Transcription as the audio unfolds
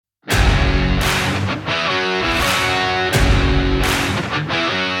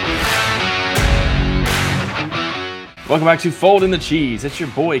Welcome back to Fold in the Cheese. It's your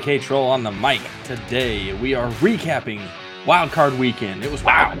boy K-Troll on the mic. Today we are recapping Wild Card Weekend. It was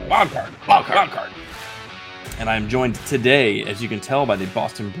wild card. And I'm joined today, as you can tell by the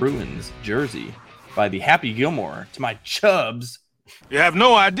Boston Bruins jersey, by the Happy Gilmore to my Chubs. You have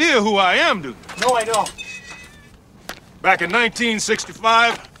no idea who I am, do you? No, I don't. Back in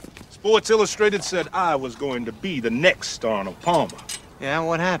 1965, Sports Illustrated said I was going to be the next Arnold Palmer. Yeah,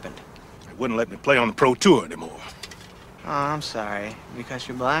 what happened? They wouldn't let me play on the Pro Tour anymore. Oh, I'm sorry. Because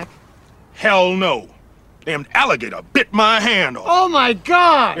you're black? Hell no. Damn alligator bit my hand off. Oh, my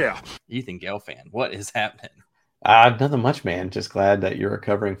God! Yeah. Ethan Gale fan, what is happening? Nothing much, man. Just glad that you're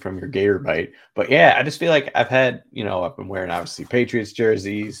recovering from your gator bite. But yeah, I just feel like I've been wearing obviously Patriots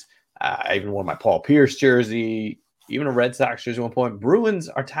jerseys. I even wore my Paul Pierce jersey, even a Red Sox jersey at one point. Bruins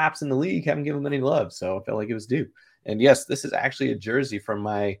are tops in the league, haven't given them any love, so I felt like it was due. And yes, this is actually a jersey from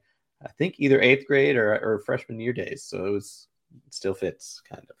my, I think either 8th grade or freshman year days. So it still fits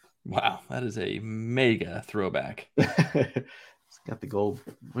kind of. Wow, that is a mega throwback. It's got the gold.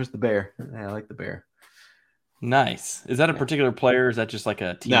 Where's the bear? Yeah, I like the bear. Nice. Is that a particular player? Or is that just like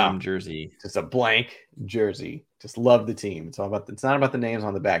a team jersey? Just a blank jersey. Just love the team. It's not about the names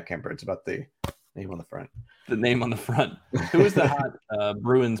on the back, Kemper. It's about the name on the front. The name on the front. Who was the hot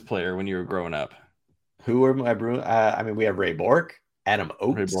Bruins player when you were growing up? Who were my Bruins? We have Ray Bork, Adam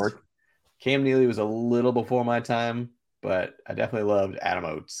Oates. Ray Bork. Cam Neely was a little before my time, but I definitely loved Adam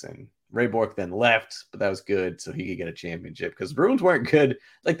Oates. And Ray Bork then left, but that was good, so he could get a championship because Bruins weren't good.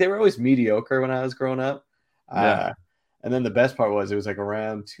 Like, they were always mediocre when I was growing up. Yeah. And then the best part was it was like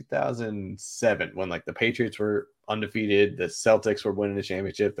around 2007 when like the Patriots were undefeated, the Celtics were winning the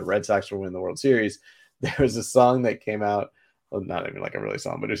championship, the Red Sox were winning the World Series. There was a song that came out, well, not even like a really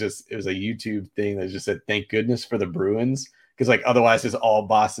song, but it was a YouTube thing that just said, "Thank goodness for the Bruins." Because like otherwise, just all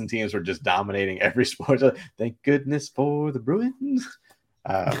Boston teams were just dominating every sport. So, thank goodness for the Bruins.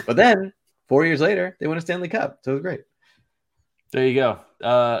 But then 4 years later, they won a Stanley Cup. So it was great. There you go.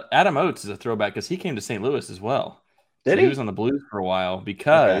 Adam Oates is a throwback because he came to St. Louis as well. Did he? He was on the Blues for a while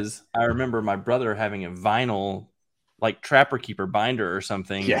because I remember my brother having a vinyl, like Trapper Keeper binder or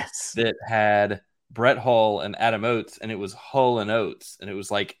something. Yes. That had Brett Hull and Adam Oates, and it was Hull and Oates, and it was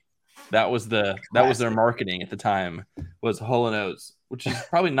like that was their marketing at the time was Hull and Oates, which is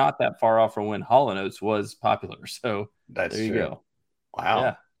probably not that far off from when Hull and Oates was popular. So That's there you true. go. Wow.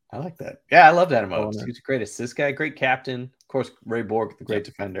 Yeah. I like that. Yeah, I loved Adam Oates. He's a great assist guy, great captain. Of course, Ray Bork, the great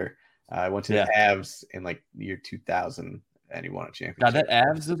defender. I went to the Avs in like the year 2000, and he won a championship.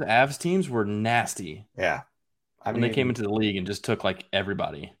 Those Avs teams were nasty. Yeah. When they came into the league and just took like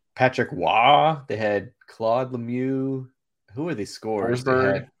everybody. Patrick Waugh. They had Claude Lemieux. Who are these scorers?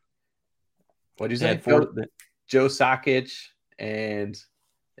 Forsberg. What did you say? Joe Sakic, and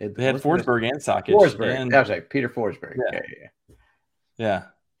they had Forsberg and Sakic. Forsberg. That was right. Peter Forsberg. Yeah.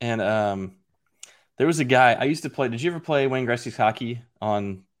 And there was a guy I used to play. Did you ever play Wayne Gretzky's hockey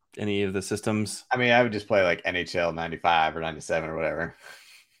on any of the systems? I mean, I would just play like NHL 95 or 97 or whatever.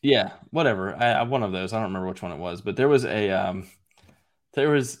 Yeah, whatever. One of those. I don't remember which one it was, but there was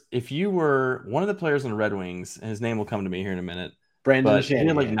if you were one of the players on the Red Wings, and his name will come to me here in a minute. Brandon but Shanahan. He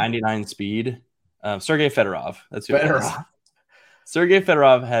had like 99 speed. Sergei Fedorov. That's who Fedorov. it was. Sergei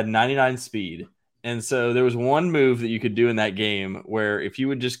Fedorov had 99 speed. And so there was one move that you could do in that game where if you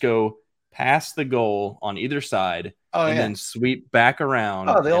would just go past the goal on either side then sweep back around.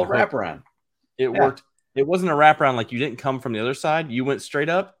 Oh, the old wraparound. It worked. It wasn't a wraparound like you didn't come from the other side. You went straight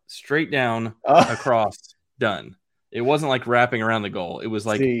up, straight down, across, done. It wasn't like wrapping around the goal. It was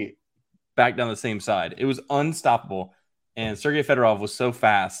like back down the same side. It was unstoppable. And Sergei Fedorov was so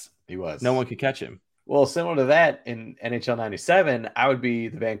fast. He was. No one could catch him. Well, similar to that in NHL 97, I would be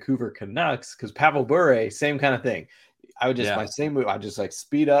the Vancouver Canucks because Pavel Bure, same kind of thing. I would just, my same move, I'd just like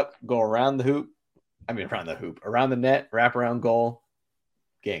speed up, go around the hoop. Around the net, wrap around goal,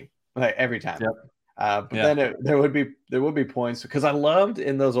 game. Like every time. Yep. Then there would be points because I loved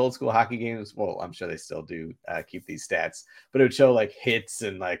in those old school hockey games. Well, I'm sure they still do keep these stats, but it would show like hits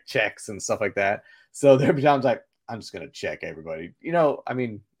and like checks and stuff like that. So there'd be times like, I'm just going to check everybody.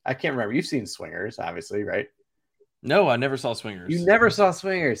 I can't remember. You've seen Swingers, obviously, right? No, I never saw Swingers. You never saw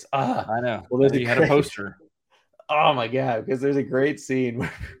Swingers. I know. Well, you had a poster. Oh my God. Because there's a great scene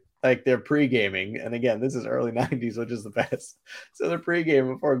where like they're pre-gaming. And again, this is early 90s, which is the best. So they're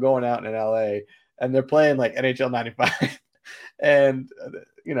pre-gaming before going out in LA and they're playing like NHL 95 and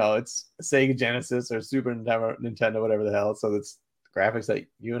it's Sega Genesis or Super Nintendo, whatever the hell. So it's graphics that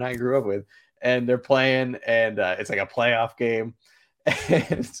you and I grew up with and they're playing and it's like a playoff game.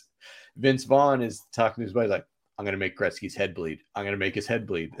 And Vince Vaughn is talking to his buddy like, I'm going to make Gretzky's head bleed. I'm going to make his head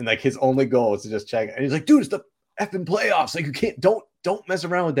bleed. And like his only goal is to just check. And he's like, dude, it's the effing playoffs. Like you can't don't mess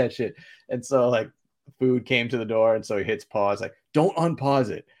around with that shit. And so like food came to the door, and so he hits pause, like, don't unpause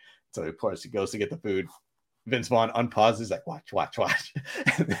it. So of course he goes to get the food. Vince Vaughn unpauses, like, watch.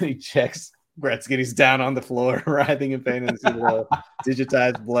 And then he checks Gretzky. He's down on the floor, writhing in pain, and see the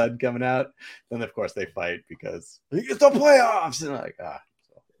digitized blood coming out. Then of course they fight because it's the playoffs. And like, so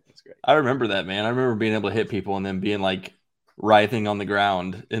that's great. I remember that, man. I remember being able to hit people and then being like writhing on the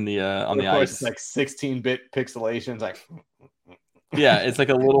ground in the on the ice. It's like 16-bit pixelations, like yeah, it's like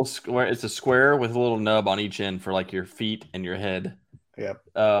a little square. It's a square with a little nub on each end for like your feet and your head. Yep.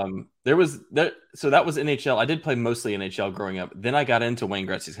 There was that. So that was NHL. I did play mostly NHL growing up. Then I got into Wayne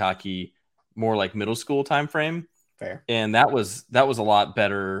Gretzky's hockey more like middle school time frame. Fair. And that was a lot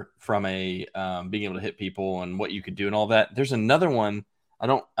better from a being able to hit people and what you could do and all that. There's another one. I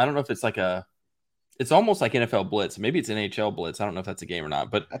don't know if it's like it's almost like NFL Blitz. Maybe it's NHL Blitz. I don't know if that's a game or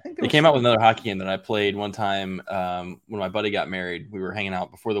not, but I think they came out with another hockey game that I played one time when my buddy got married. We were hanging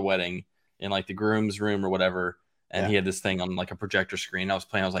out before the wedding in like the groom's room or whatever. And he had this thing on like a projector screen. I was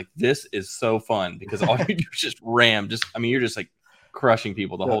playing. I was like, this is so fun because all you do is just ram. You're just like crushing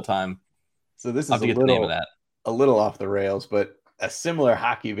people the whole time. So this is the name of that. A little off the rails, but a similar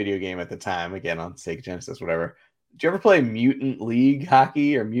hockey video game at the time, again on Sega Genesis, whatever. Did you ever play Mutant League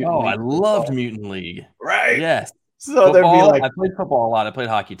hockey or Mutant League? I loved Mutant League. Right. Yes. So football, there'd be like, I played football a lot. I played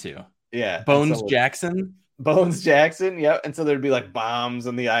hockey too. Yeah. Bones Jackson. Yep. And so there'd be like bombs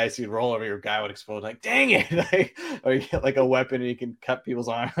on the ice. You'd roll over, your guy would explode. Like, dang it. Or you get like a weapon and you can cut people's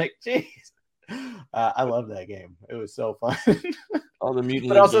arm. Like, jeez. I love that game. It was so fun. Oh, the Mutant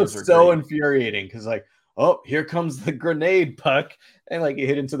but League also games so great. Infuriating because like, oh, here comes the grenade puck, and like you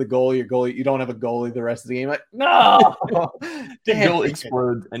hit into the goal. Your goalie, you don't have a goalie the rest of the game. Like, no, the goal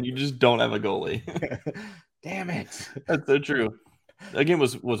explodes, and you just don't have a goalie. Damn it! That's so true. That game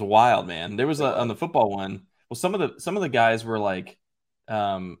was wild, man. There was on the football one. Well, some of the guys were like, they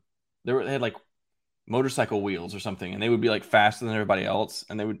had like motorcycle wheels or something, and they would be like faster than everybody else,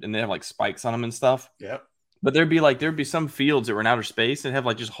 and they have like spikes on them and stuff. Yep. But there'd be some fields that were in outer space and have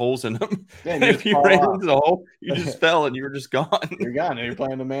like just holes in them. Yeah, and if you ran into the hole, you just fell and you were just gone. You're gone, and you're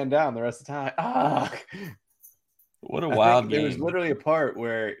playing the man down the rest of the time. What a wild game! There was literally a part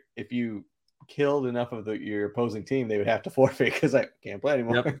where if you killed enough of your opposing team, they would have to forfeit because I can't play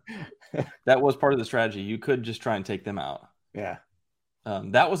anymore. Yep. That was part of the strategy. You could just try and take them out. Yeah.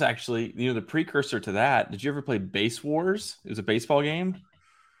 That was actually, the precursor to that. Did you ever play Base Wars? It was a baseball game.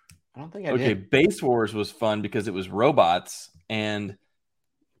 I don't think I did. Okay, Base Wars was fun because it was robots, and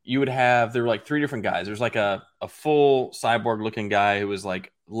you would have, there were like 3 different guys. There's like a full cyborg looking guy who was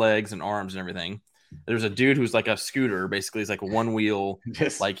like legs and arms and everything. There's a dude who's like a scooter, basically. He's like a one wheel,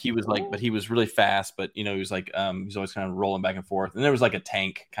 like he was like, but he was really fast, but he was like, he was always kind of rolling back and forth. And there was like a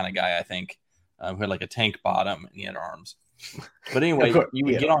tank kind of guy, I think, who had like a tank bottom and he had arms. But anyway, you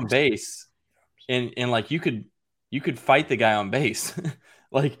would get on base and like you could fight the guy on base.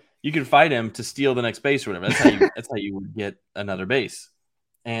 Like you could fight him to steal the next base or whatever. That's how you would get another base.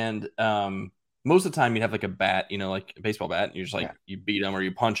 And most of the time you'd have like a bat, like a baseball bat, and you're just like, you beat him or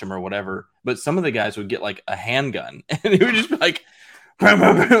you punch him or whatever. But some of the guys would get like a handgun and it would just be like,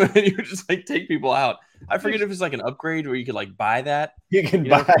 and you would just like take people out. I forget if it's like an upgrade where you could like buy that. You can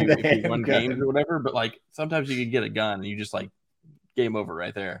buy if you won games or whatever, but like sometimes you could get a gun and you just like game over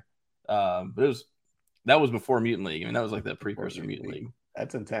right there. But that was before Mutant League. I mean, that was like the precursor Mutant League.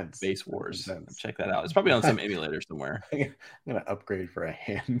 That's intense. Base Wars. Check that out. It's probably on some emulator somewhere. I'm gonna upgrade for a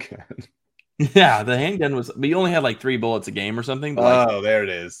handgun. Yeah, the handgun was. But you only had like 3 bullets a game or something. But like, there it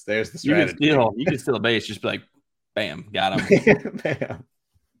is. There's the strategy. You can steal a base. Just be like, bam, got him. Bam.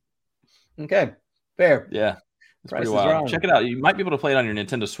 Okay, fair. Yeah, it's pretty wild. Check it out. You might be able to play it on your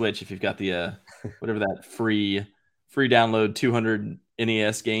Nintendo Switch if you've got the whatever that free download 200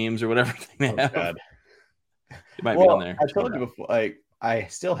 NES games or whatever they have. God. It might be on there. I told you before, like I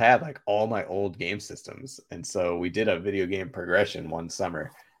still had like all my old game systems, and so we did a video game progression one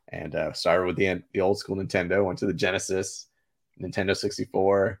summer, and started with the old school Nintendo, went to the Genesis, Nintendo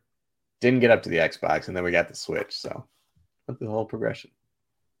 64, didn't get up to the Xbox, and then we got the Switch. So went through the whole progression.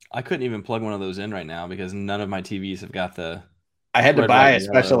 I couldn't even plug one of those in right now because none of my TVs have got the. I had to buy a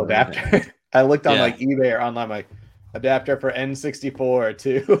special adapter. I looked on like eBay or online, like adapter for N64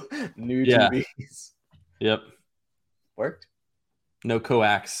 to new TVs. Yep. Worked. No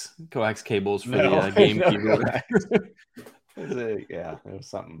coax cables for the game keyboard. Yeah, it was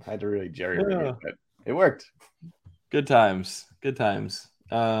something. I had to really jerry-rig it, but it worked. Good times.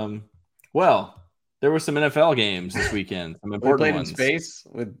 Well, there were some NFL games this weekend. Some important ones. In space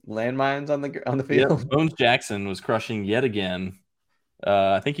with landmines on the field. Yep. Bones Jackson was crushing yet again.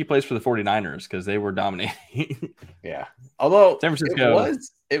 I think he plays for the 49ers because they were dominating. Yeah. Although San Francisco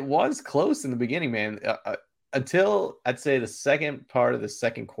it was close in the beginning, man. Until I'd say the second part of the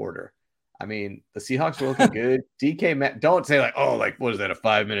second quarter. I mean, the Seahawks were looking good. Don't say like, oh, like what is that, a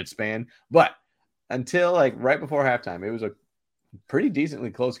 5-minute span? But until like right before halftime, it was a pretty decently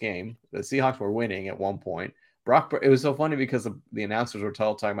close game. The Seahawks were winning at one point. It was so funny because the announcers were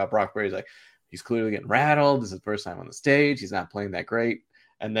talking about Brock Purdy's like, he's clearly getting rattled. This is the first time on the stage. He's not playing that great.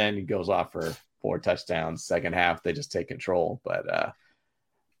 And then he goes off for 4 touchdowns. Second half, they just take control. But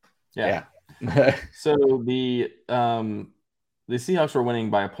yeah. So the Seahawks were winning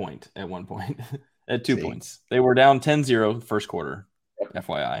by a point at one point, at 2 points. They were down 10-0 first quarter,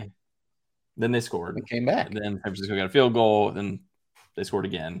 FYI. Then they scored. They came back. And then San Francisco got a field goal. Then they scored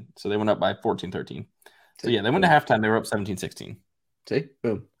again. So they went up by 14-13. So, yeah, they went to halftime. They were up 17-16. See?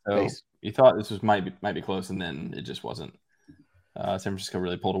 Boom. So you thought this might be close, and then it just wasn't. San Francisco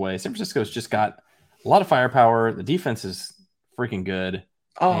really pulled away. San Francisco's just got a lot of firepower. The defense is freaking good.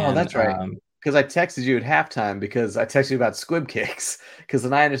 Oh, that's right. Because I texted you at halftime because I texted you about squib kicks because the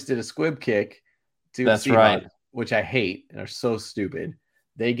Niners did a squib kick to that's Seahawks, right, which I hate and are so stupid.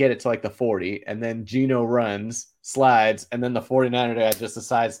 They get it to like the 40, and then Geno runs, slides, and then the 49er guy just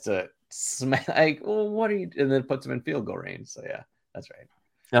decides to smack. Like, well, what are you? And then puts him in field goal range. So yeah, that's right.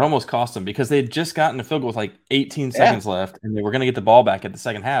 That almost cost them because they had just gotten a field goal with like 18 seconds left, and they were going to get the ball back at the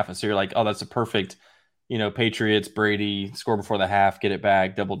second half. And so you're like, oh, that's a perfect, Patriots, Brady, score before the half, get it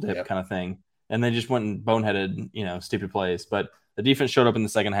back, double dip kind of thing. And they just went and boneheaded, stupid plays. But the defense showed up in the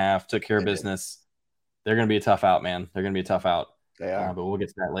second half, took care of business. They're going to be a tough out, man. They're going to be a tough out. They are. But we'll get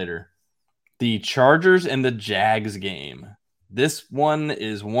to that later. The Chargers and the Jags game. This one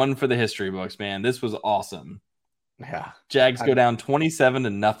is one for the history books, man. This was awesome. Yeah. Jags go down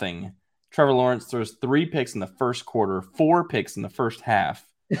 27-0. Trevor Lawrence throws 3 picks in the first quarter, 4 picks in the first half.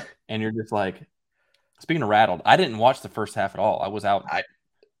 And you're just like, speaking of rattled, I didn't watch the first half at all. I was out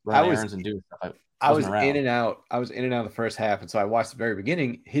running errands and doing stuff. I was in and out. I was in and out of the first half. And so I watched the very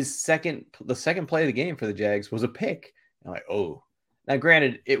beginning. The second play of the game for the Jags was a pick. I'm like, oh. Now,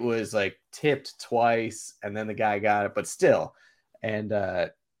 granted, it was like tipped twice and then the guy got it, but still. And,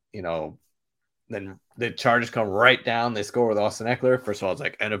 then the Chargers come right down. They score with Austin Eckler. First of all, it's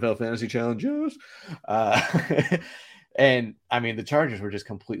like NFL Fantasy Challenges. And, I mean, the Chargers were just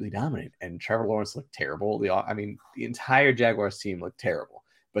completely dominant. And Trevor Lawrence looked terrible. The entire Jaguars team looked terrible.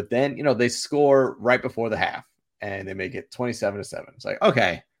 But then, they score right before the half. And they make it 27-7. It's like,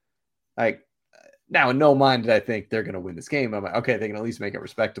 okay. Like, now in no mind did I think they're going to win this game. I'm like, okay, they can at least make it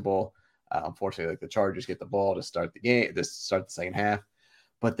respectable. Unfortunately, like the Chargers get the ball to start the game, to start the second half.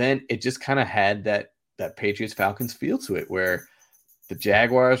 But then it just kind of had that Patriots-Falcons feel to it where the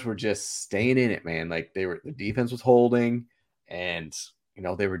Jaguars were just staying in it, man. Like the defense was holding and,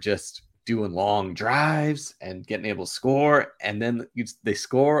 they were just doing long drives and getting able to score. And then they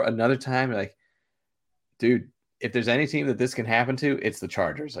score another time. You're like, dude, if there's any team that this can happen to, it's the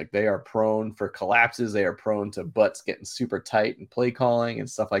Chargers. Like they are prone for collapses. They are prone to butts getting super tight and play calling and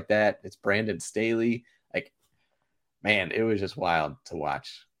stuff like that. It's Brandon Staley. Like, man, it was just wild to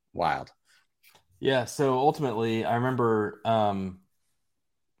watch. Wild. Yeah. So ultimately, I remember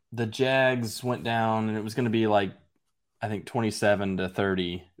the Jags went down and it was going to be like, I think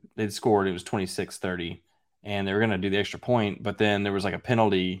 27-30. They'd scored. It was 26-30 and they were going to do the extra point, but then there was like a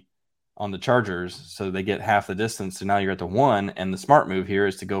penalty on the Chargers, so they get half the distance. So now you're at the 1, and the smart move here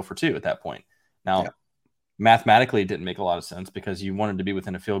is to go for 2 at that point. Now, mathematically, it didn't make a lot of sense because you wanted to be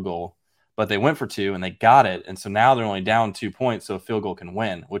within a field goal, but they went for 2 and they got it, and so now they're only down 2 points, so a field goal can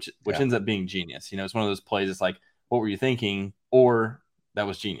win, which ends up being genius. It's one of those plays. It's like, what were you thinking? Or that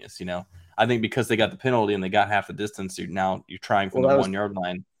was genius. I think because they got the penalty and they got half the distance, you're trying from the 1 yard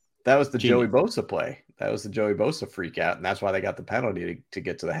line. That was the Joey Bosa play. That was the Joey Bosa freak out, and that's why they got the penalty to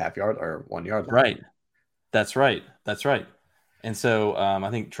get to the half yard or 1 yard line. Right. That's right. And so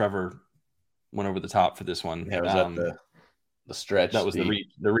I think Trevor went over the top for this one. Yeah, it was at the stretch. That was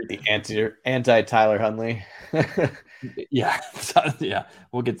the anti Tyler Huntley. Yeah. Yeah.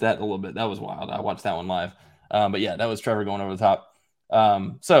 We'll get to that in a little bit. That was wild. I watched that one live. But yeah, that was Trevor going over the top.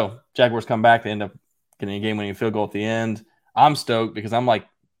 So Jaguars come back. They end up getting a game-winning field goal at the end. I'm stoked because I'm like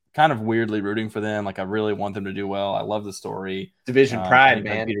kind of weirdly rooting for them. Like I really want them to do well. I love the story. Division pride,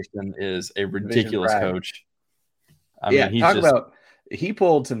 man. Peterson is a ridiculous coach. He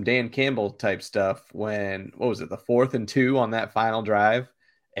pulled some Dan Campbell type stuff when, what was it, the 4th and 2 on that final drive.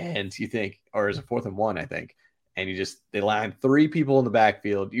 And you think, or is it 4th and 1, I think. And they line 3 people in the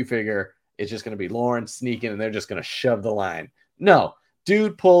backfield. You figure it's just going to be Lawrence sneaking and they're just going to shove the line. No,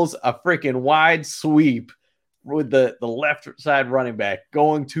 dude pulls a freaking wide sweep with the left side running back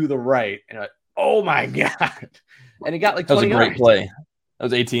going to the right, and you're like, oh my god! And he got like 20 That was a great yards. play. That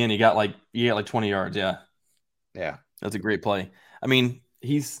was ATN. He got like 20 yards. Yeah, Yeah, that's a great play. I mean,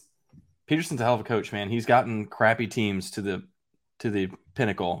 Peterson's a hell of a coach, man. He's gotten crappy teams to the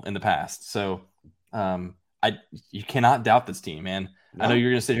pinnacle in the past. So you cannot doubt this team, man. No. I know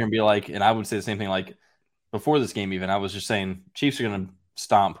you're gonna sit here and be like, and I would say the same thing. Like before this game, even I was just saying, Chiefs are gonna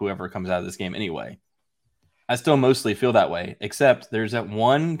stomp whoever comes out of this game anyway. I still mostly feel that way, except there's that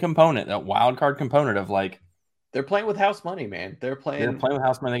one component, that wild card component of like. They're playing with house money, man. They're playing with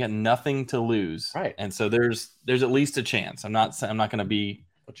house money. They got nothing to lose, right? And so there's at least a chance. I'm not going to be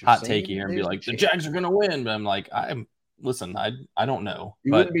hot takey here and be like the Jags are going to win, but I'm like, listen. I don't know.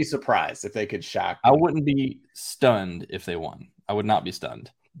 You wouldn't be surprised if they could shock. I wouldn't be stunned if they won. I would not be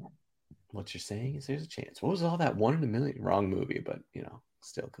stunned. What you're saying is there's a chance. What was all that 1 in a million? Wrong movie, but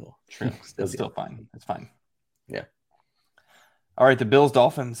still cool. True. Still fine. It's fine. Yeah. All right, the Bills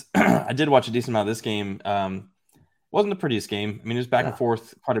Dolphins. I did watch a decent amount of this game. Wasn't the prettiest game. I mean, it was back and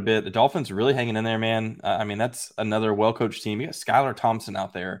forth quite a bit. The Dolphins really hanging in there, man. I mean, that's another well-coached team. You got Skylar Thompson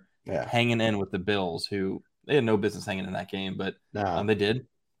out there hanging in with the Bills, who they had no business hanging in that game, but they did.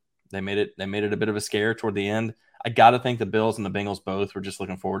 They made it a bit of a scare toward the end. I got to think the Bills and the Bengals both were just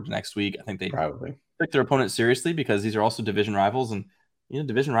looking forward to next week. I think they probably took their opponent seriously because these are also division rivals, and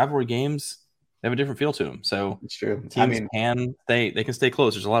division rivalry games, they have a different feel to them. So it's true. Teams they can stay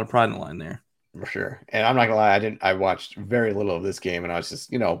close. There's a lot of pride in the line there. For sure. And I'm not gonna lie, I watched very little of this game, and I was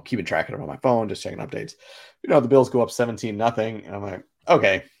just, keeping track of it on my phone, just checking updates. The Bills go up 17-0, and I'm like,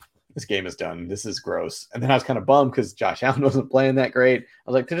 okay, this game is done. This is gross. And then I was kind of bummed because Josh Allen wasn't playing that great. I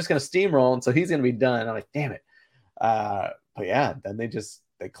was like, they're just gonna steamroll, and so he's gonna be done. I'm like, damn it. But yeah, then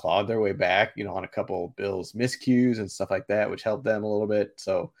they clawed their way back, on a couple of Bills miscues and stuff like that, which helped them a little bit.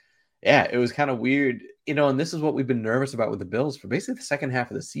 So yeah, it was kind of weird, and this is what we've been nervous about with the Bills for basically the second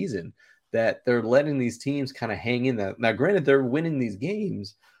half of the season, that they're letting these teams kind of hang in that. Now, granted, they're winning these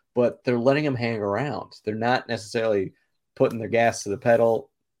games, but they're letting them hang around. They're not necessarily putting their gas to the pedal.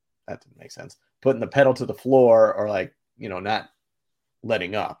 That didn't make sense. Putting the pedal to the floor or not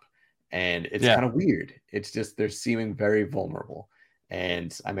letting up. And it's kind of weird. It's just they're seeming very vulnerable.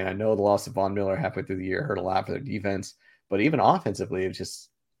 And I mean, I know the loss of Von Miller halfway through the year hurt a lot for their defense, but even offensively, it just,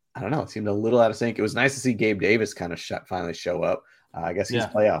 I don't know, it seemed a little out of sync. It was nice to see Gabe Davis kind of finally show up. I guess he's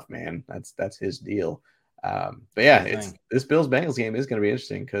playoff man. That's his deal. But yeah, this Bills Bengals game is going to be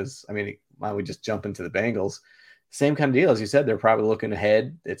interesting because why don't we just jump into the Bengals? Same kind of deal as you said. They're probably looking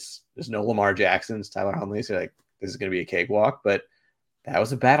ahead. There's no Lamar Jacksons, Tyler Huntley. So this is going to be a cakewalk. But that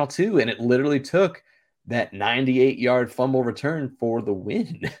was a battle too, and it literally took that 98-yard fumble return for the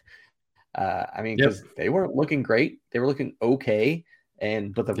win. Because they weren't looking great. They were looking okay,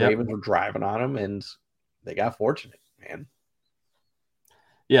 but the Ravens were driving on them, and they got fortunate, man.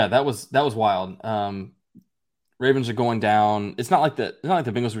 Yeah, that was wild. Ravens are going down. It's not like the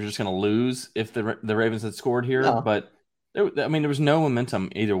Bengals were just going to lose if the Ravens had scored here, but there was no momentum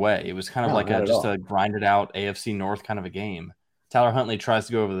either way. It was kind of just a grinded out AFC North kind of a game. Tyler Huntley tries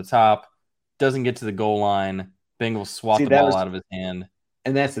to go over the top, doesn't get to the goal line. Bengals swat the ball out of his hand.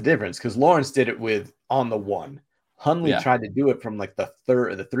 And that's the difference because Lawrence did it on the 1. Huntley tried to do it from like the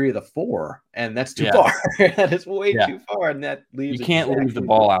 3 or the 4, and that's too far. That is way too far, and that leaves. You can't leave the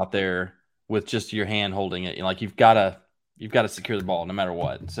ball out there with just your hand holding it. You've got to secure the ball no matter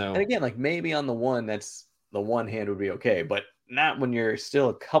what. So, and again, maybe on the 1, that's the one hand would be okay, but not when you're still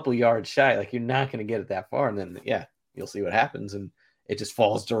a couple yards shy. You're not going to get it that far, and then you'll see what happens, and it just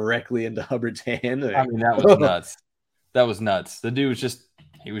falls directly into Hubbard's hand. That was nuts. That was nuts. The dude was just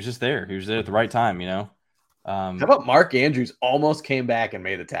there. He was there at the right time, How about Mark Andrews almost came back and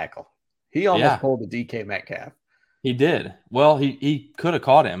made the tackle? He almost pulled the DK Metcalf. He did. Well, he could have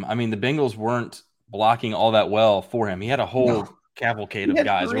caught him. The Bengals weren't blocking all that well for him. He had a whole cavalcade of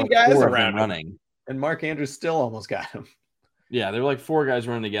guys. 3 guys around running. And Mark Andrews still almost got him. Yeah, there were 4 guys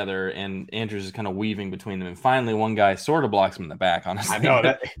running together, and Andrews is kind of weaving between them. And finally, one guy sort of blocks him in the back, honestly. I know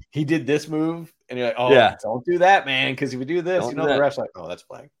that he did this move, and you're like, don't do that, man, because if we do this, the ref's like, oh, that's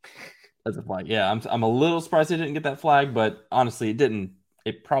flag. That's a flag. Yeah, I'm a little surprised they didn't get that flag, but honestly, it didn't.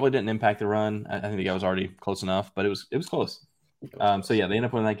 It probably didn't impact the run. I think the guy was already close enough, but it was close. So yeah, they end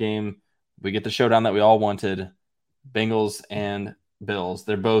up winning that game. We get the showdown that we all wanted. Bengals and Bills.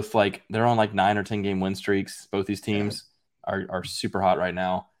 They're both they're on 9 or 10 game win streaks. Both these teams are super hot right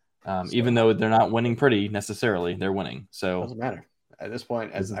now. Even though they're not winning pretty necessarily, they're winning. So it doesn't matter at this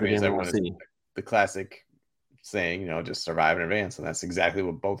point. As everyone is the classic saying, just survive in advance, and that's exactly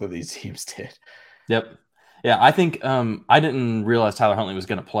what both of these teams did. Yep. Yeah, I think I didn't realize Tyler Huntley was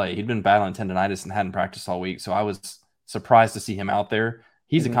going to play. He'd been battling tendonitis and hadn't practiced all week, so I was surprised to see him out there.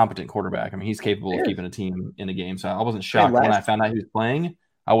 He's a competent quarterback. I mean, he's capable of keeping a team in a game, so I wasn't shocked when I found out he was playing.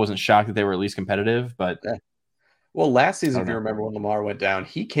 I wasn't shocked that they were at least competitive, but well, last season, if you remember when Lamar went down,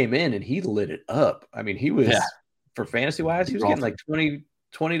 he came in and he lit it up. I mean, he was for fantasy wise, he was getting like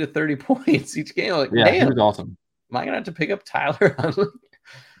 20 to 30 points each game. Like, yeah, he was awesome. Am I gonna have to pick up Tyler Huntley?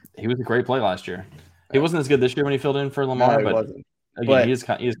 He was a great play last year. He wasn't as good this year when he filled in for Lamar, but again, he is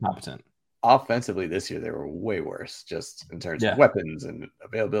competent. Offensively this year, they were way worse, just in terms of weapons and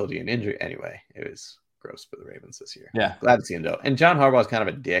availability and injury. Anyway, it was gross for the Ravens this year. Yeah, glad to see him though. And John Harbaugh's kind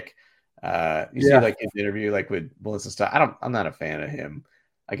of a dick. You see like his interview, like with Melissa Stuff. I'm not a fan of him.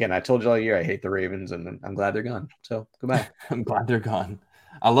 Again, I told you all year I hate the Ravens, and I'm glad they're gone. So goodbye. I'm glad they're gone.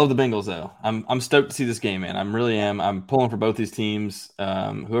 I love the Bengals though. I'm stoked to see this game, man. I really am. I'm pulling for both these teams.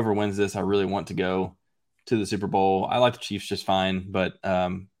 Whoever wins this, I really want to go to the Super Bowl. I like the Chiefs just fine, but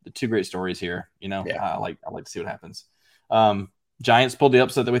the two great stories here. You know, I like to see what happens. Giants pulled the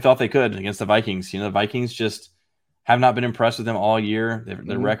upset that we thought they could against the Vikings. You know, the Vikings just have not been impressed with them all year.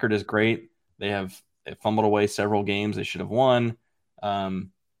 Their record is great. They fumbled away several games they should have won.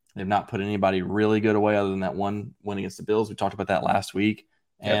 They've not put anybody really good away other than that one win against the Bills. We talked about that last week.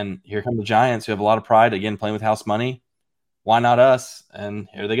 And here come the Giants, who have a lot of pride, again, playing with house money. Why not us? And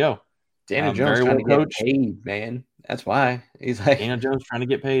here they go. Daniel Jones trying to get paid, man. That's why. He's like Daniel Jones trying to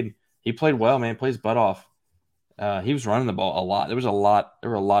get paid. He played well, man. Plays butt off. He was running the ball a lot. There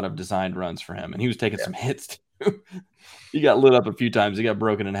were a lot of designed runs for him, and he was taking some hits too. He got lit up a few times. He got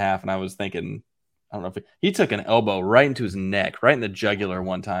broken in half, and I was thinking, I don't know if he took an elbow right into his neck, right in the jugular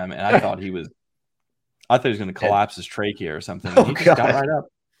one time, and I thought he was going to collapse his trachea or something. He just got right up.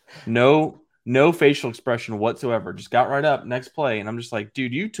 No facial expression whatsoever. Just got right up. Next play, and I'm just like,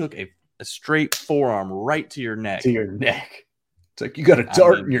 dude, you took a straight forearm right to your neck. To your neck. It's like you got a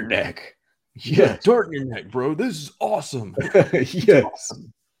dart in your neck. Yeah, dart in your neck, bro. This is awesome. Yes.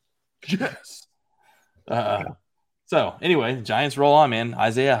 Awesome. Yes. So anyway, the Giants roll on, man.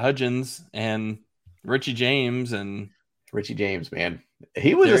 Isaiah Hudgens and Richie James, man.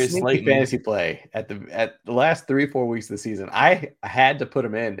 He was a sneaky fantasy play at the last 3-4 weeks of the season. I had to put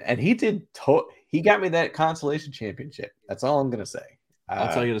him in, and he did. He got me that consolation championship. That's all I'm gonna say.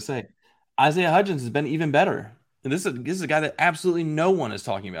 That's all you gotta say. Isaiah Hudgens has been even better. And this is a guy that absolutely no one is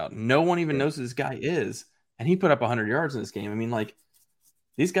talking about. No one even knows who this guy is, and he put up 100 yards in this game. I mean, like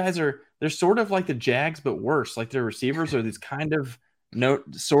these guys they're sort of like the Jags, but worse. Like their receivers are these kind of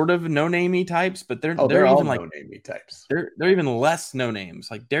no-namey types, but they're all even like no-namey types. They're even less no names.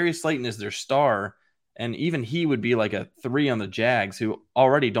 Like Darius Slayton is their star, and even he would be like a 3 on the Jags, who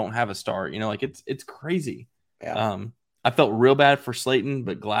already don't have a star. You know, like it's crazy. Yeah. I felt real bad for Slayton,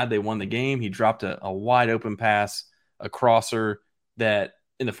 but glad they won the game. He dropped a wide open pass, a crosser that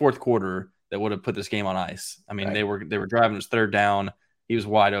in the fourth quarter that would have put this game on ice. I mean, they were driving his third down. He was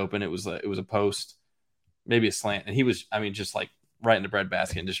wide open. It was a post, maybe a slant, and he was, I mean, just like right in the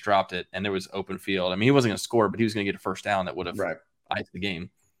breadbasket and just dropped it. And there was open field. I mean, he wasn't going to score, but he was going to get a first down that would have iced the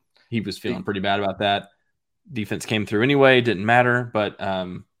game. He was feeling pretty bad about that. Defense came through anyway. Didn't matter, but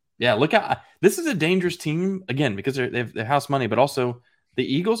yeah, look out. This is a dangerous team, again, because they have house money, but also the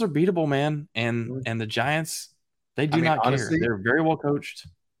Eagles are beatable, man. And the Giants, they do not honestly, care. They're very well coached.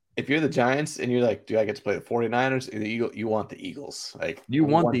 If you're the Giants and you're like, do I get to play the 49ers or the Eagles? You want the Eagles. Like you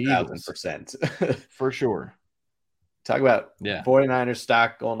want the Eagles. 1,000%. For sure. Talk about 49ers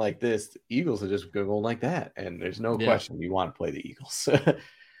stock going like this. The Eagles are just going like that. And there's no question you want to play the Eagles.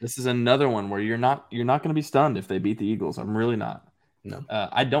 This is another one where you're not going to be stunned if they beat the Eagles. I'm really not. No,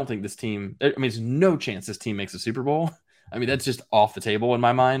 I don't think this team. I mean, there's no chance this team makes a Super Bowl. I mean, that's just off the table in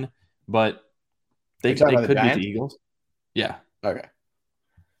my mind. But they could beat the Eagles. Yeah. Okay.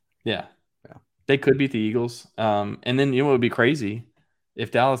 Yeah. They could beat the Eagles. And then you know what would be crazy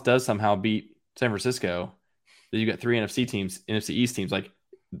if Dallas does somehow beat San Francisco. Then you got 3 NFC East teams. Like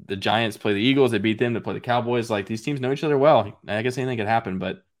the Giants play the Eagles, they beat them. They play the Cowboys. Like these teams know each other well. I guess anything could happen,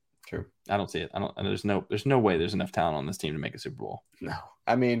 but. True. I don't see it. There's no way there's enough talent on this team to make a Super Bowl. No.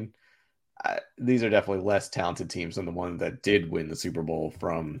 I mean, these are definitely less talented teams than the one that did win the Super Bowl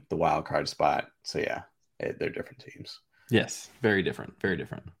from the wild card spot. So yeah, they're different teams. Yes, very different. Very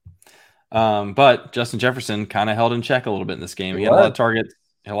different. But Justin Jefferson kind of held in check a little bit in this game. He had a lot of targets,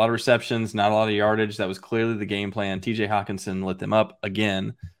 a lot of receptions, not a lot of yardage. That was clearly the game plan. TJ Hawkinson lit them up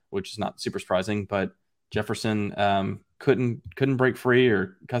again, which is not super surprising, but Jefferson couldn't break free,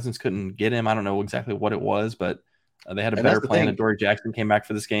 or Cousins couldn't get him. I don't know exactly what it was, but they had a better plan. And Dory Jackson came back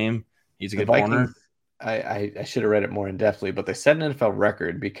for this game. He's a good corner. I should have read it more in depthly, but they set an NFL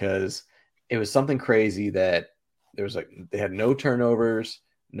record because it was something crazy that there was like they had no turnovers,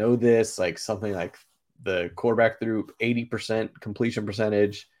 no this, like something like the quarterback threw 80% completion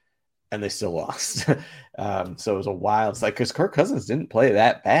percentage, and they still lost. So it was a wild. It's like because Kirk Cousins didn't play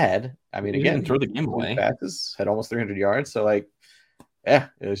that bad. I mean, He again, didn't throw the game away. Passes, had almost 300 yards. So like, yeah,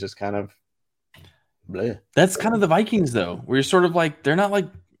 it was just kind of. Bleh. That's kind of the Vikings, though, where you're sort of like they're not like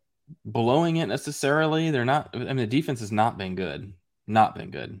blowing it necessarily. They're not. I mean, the defense has not been good. Not been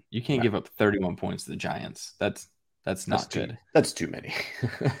good. You can't give up 31 points to the Giants. That's not good. That's too many.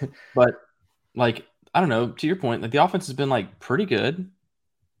 But like, I don't know. To your point, like the offense has been like pretty good.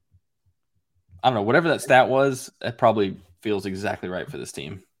 I don't know. Whatever that stat was, that probably feels exactly right for this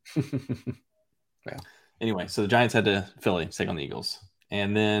team. Yeah. Anyway, so the Giants had to Philly take on the Eagles,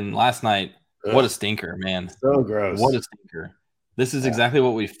 and then last night, what a stinker, man! So gross. What a stinker. This is exactly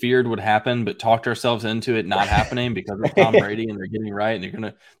what we feared would happen, but talked ourselves into it not happening because of Tom Brady and they're getting right and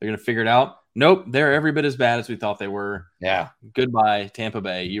they're gonna figure it out. Nope, they're every bit as bad as we thought they were. Yeah. Goodbye, Tampa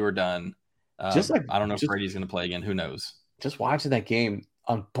Bay. You were done. I don't know if just, Brady's gonna play again. Who knows? Just watching that game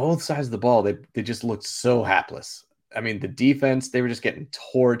on both sides of the ball, they just looked so hapless. I mean, the defense, they were just getting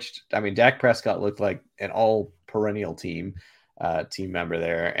torched. I mean, Dak Prescott looked like an all perennial team member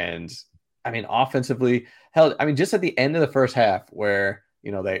there. And I mean, offensively, hell, I mean, just at the end of the first half where,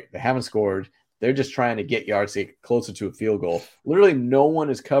 you know, they haven't scored, they're just trying to get yards to get closer to a field goal. Literally no one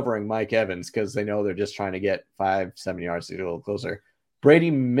is covering Mike Evans because they know they're just trying to get 5-7 yards to get a little closer.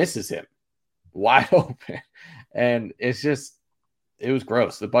 Brady misses him wide open. And it was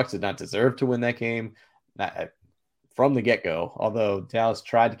gross. The Bucs did not deserve to win that game from the get-go, although Dallas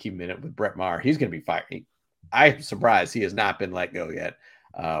tried to keep him in it with Brett Maher. He's going to be fired. I'm surprised he has not been let go yet.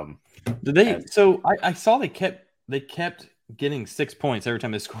 Did they? So I saw they kept getting 6 points every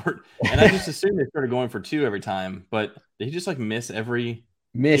time they scored, and I just assumed they started going for 2 every time. But did he just like miss every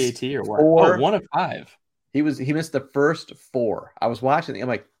PAT or what? 4. Oh, 1 of 5. He missed the first 4. I was watching. I'm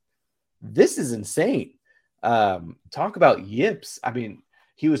like, this is insane. Talk about yips. I mean,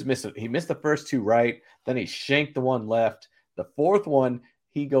 he missed the first 2 right. Then he shanked the one left. The 4th one,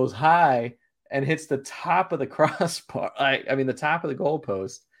 he goes high and hits the top of the crossbar. The top of the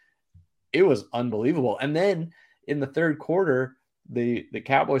goalpost. It was unbelievable. And then in the third quarter, the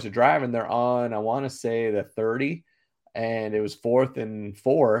Cowboys are driving. They're on, I want to say, the 30, and it was 4th and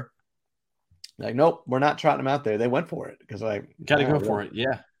 4. Like, nope, we're not trotting them out there. They went for it because got to go for it.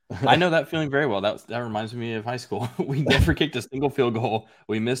 Yeah. I know that feeling very well. That reminds me of high school. We never kicked a single field goal.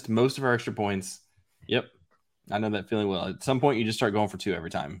 We missed most of our extra points. Yep. I know that feeling well. At some point, you just start going for 2 every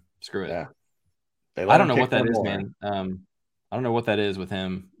time. Screw it. Yeah. I don't know what that is, man. I don't know what that is with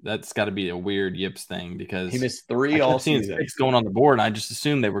him. That's got to be a weird yips thing because he missed 3 all season. 6 going on the board, and I just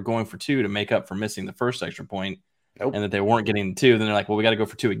assumed they were going for 2 to make up for missing the first extra point, and that they weren't getting 2. Then they're like, well, we got to go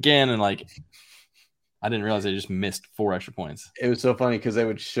for 2 again, and like, I didn't realize they just missed 4 extra points. It was so funny because they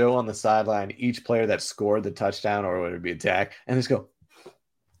would show on the sideline each player that scored the touchdown or it would be attack, and just go,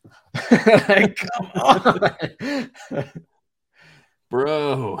 like, come on,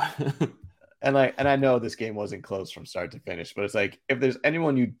 bro. And I know this game wasn't close from start to finish, but it's like if there's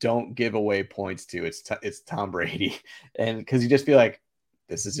anyone you don't give away points to, it's Tom Brady, and because you just feel like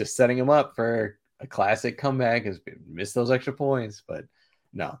this is just setting him up for a classic comeback. Has missed those extra points, but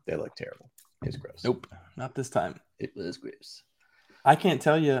no, they look terrible. It's gross. Nope, not this time. It was gross. I can't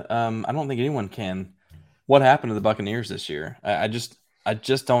tell you. I don't think anyone can. What happened to the Buccaneers this year? I just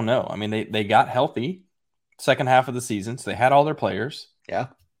don't know. I mean, they got healthy second half of the season, so they had all their players. Yeah.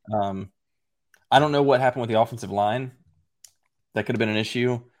 I don't know what happened with the offensive line. That could have been an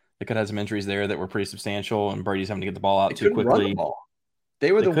issue. They could have had some injuries there that were pretty substantial, and Brady's having to get the ball out too quickly.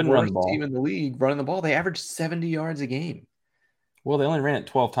 They were the worst team in the league running the ball. They averaged 70 yards a game. Well, they only ran it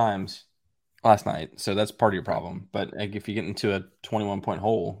 12 times last night, so that's part of your problem. But if you get into a 21-point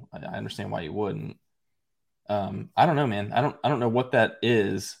hole, I understand why you wouldn't. I don't know, man. I don't know what that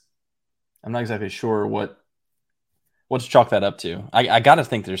is. I'm not exactly sure what to chalk that up to. I got to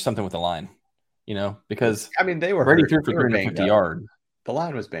think there's something with the line. You know, because I mean, they were Brady threw for 350 yards. The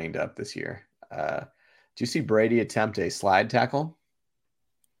line was banged up this year. Do you see Brady attempt a slide tackle?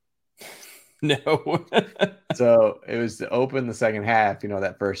 No. So it was to open the second half,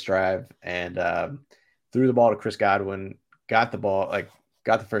 that first drive, and threw the ball to Chris Godwin, got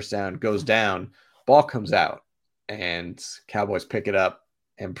the first down, goes down, ball comes out, and Cowboys pick it up,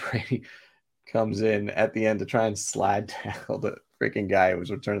 and Brady comes in at the end to try and slide tackle the freaking guy who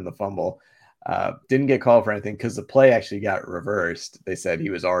was returning the fumble. Didn't get called for anything because the play actually got reversed. They said he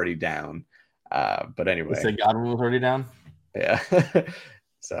was already down. But anyway. They said Godwin was already down? Yeah.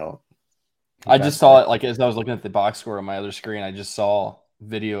 So I just saw it, like, as I was looking at the box score on my other screen, I just saw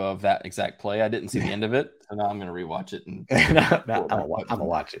video of that exact play. I didn't see the end of it, so now I'm gonna rewatch it. And I'm gonna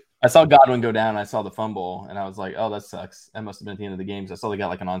watch it. I saw Godwin go down. I saw the fumble, and I was like, "Oh, that sucks." That must have been at the end of the game. So I saw they got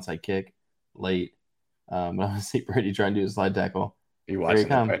like an onside kick late. But I see Brady trying to do a slide tackle. You're watching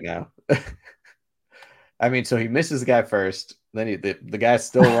it right now. I mean, so he misses the guy first. Then the guy's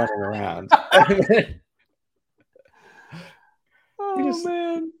still running around. Oh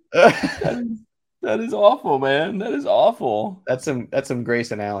man, that is awful, man. That is awful. That's some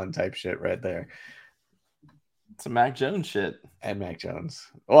Grayson Allen type shit right there. Some Mac Jones shit. And Mac Jones.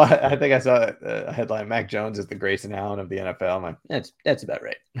 Well, I think I saw a headline: Mac Jones is the Grayson Allen of the NFL. I'm like, that's about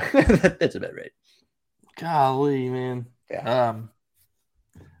right. That's about right. Golly, man. Yeah.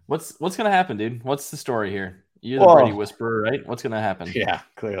 What's gonna happen, dude? What's the story here? You're the Brady whisperer, right? What's gonna happen? Yeah,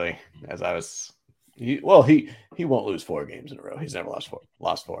 clearly. As I was, he won't lose 4 games in a row. He's never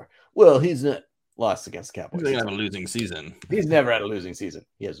lost four. Well, he's not lost against the Cowboys. He's gonna have a losing season. He's never had a losing season.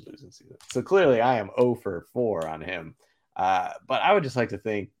 He has a losing season. So clearly, I am 0 for 4 on him. But I would just like to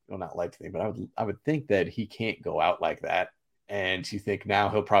think, well, not like to think, but I would think that he can't go out like that. And you think now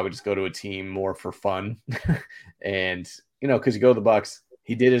he'll probably just go to a team more for fun, and because you go to the Bucs,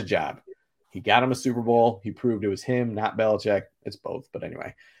 he did his job. He got him a Super Bowl. He proved it was him, not Belichick. It's both, but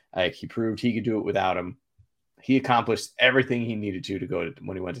anyway, he proved he could do it without him. He accomplished everything he needed to go to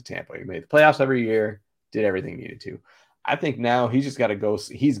when he went to Tampa. He made the playoffs every year, did everything he needed to. I think now he's just got to go.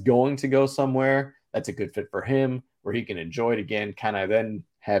 He's going to go somewhere that's a good fit for him, where he can enjoy it again, kind of then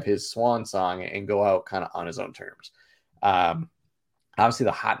have his swan song and go out kind of on his own terms. Obviously,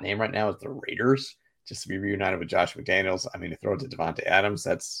 the hot name right now is the Raiders, just to be reunited with Josh McDaniels. I mean, to throw it to Devontae Adams,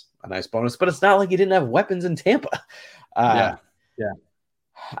 that's a nice bonus, but it's not like he didn't have weapons in Tampa. Yeah.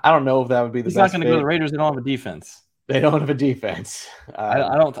 I don't know if that would be the He's best. He's not going to go to the Raiders. They don't have a defense. They don't have a defense.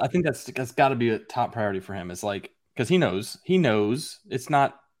 I think that's got to be a top priority for him. It's like, because he knows it's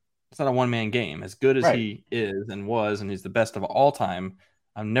not a one-man game. As good as he is and was, and he's the best of all time,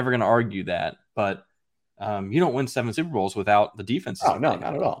 I'm never going to argue that. But you don't win 7 Super Bowls without the defense. Oh, no,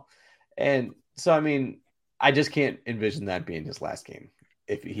 not at all. And so, I mean, I just can't envision that being his last game.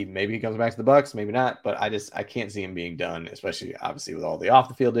 If maybe he comes back to the Bucs, maybe not. But I can't see him being done, especially obviously with all the off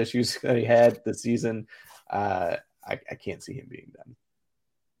the field issues that he had this season. I can't see him being done.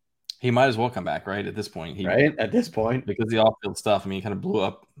 He might as well come back, right? At this point, at this point, because the off field stuff. I mean, he kind of blew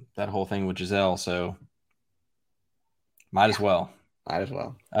up that whole thing with Giselle, so might as well.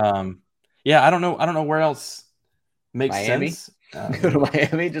 Yeah, I don't know where else makes sense. Go to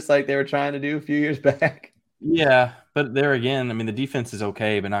Miami, just like they were trying to do a few years back. Yeah, but there again, I mean, the defense is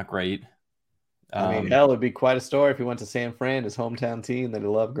okay, but not great. I mean, hell, it'd be quite a story if he went to San Fran, his hometown team that he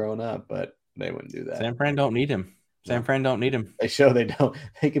loved growing up, but they wouldn't do that. San Fran don't need him. Fran don't need him. They show they don't.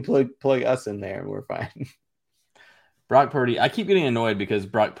 They can plug us in there, and we're fine. Brock Purdy. I keep getting annoyed because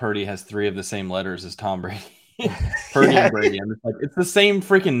Brock Purdy has 3 of the same letters as Tom Brady. Purdy and Brady. I'm just like, it's the same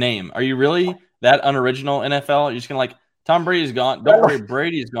freaking name. Are you really that unoriginal, NFL? You're just gonna like, Tom Brady's gone. Don't worry,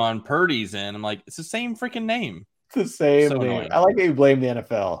 Brady's gone. Purdy's in. I'm like, it's the same freaking name. It's the same name. Annoying. I like how you blame the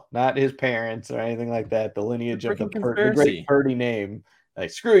NFL, not his parents or anything like that. The lineage of the great Purdy name. Like,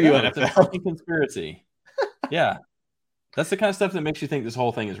 screw you, NFL. It's a freaking conspiracy. Yeah. That's the kind of stuff that makes you think this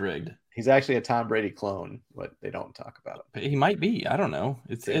whole thing is rigged. He's actually a Tom Brady clone, but they don't talk about it. He might be. I don't know.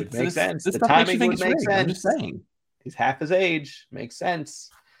 It makes sense. This the stuff timing makes you think would it's make rigged. sense. I'm just saying. He's half his age. Makes sense.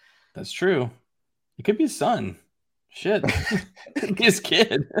 That's true. It could be his son. Shit. His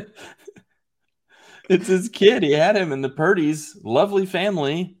kid. It's his kid. He had him in the Purdy's lovely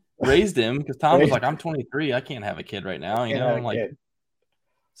family, raised him because Tom was like, I'm 23. I can't have a kid right now. You know, I'm like,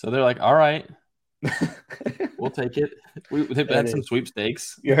 so they're like, all right, we'll take it. They've had some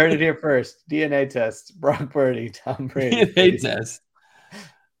sweepstakes. You heard it here first. DNA test. Brock Purdy, Tom Brady. DNA test.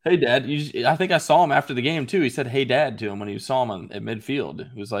 Hey, Dad. I think I saw him after the game, too. He said, hey, Dad, to him when he saw him at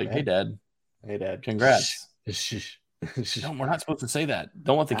midfield. He was like, hey, Dad. Hey, Dad. Congrats. No, we're not supposed to say that.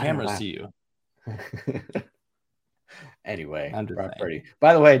 Don't let the cameras see you. Anyway, Brock Purdy.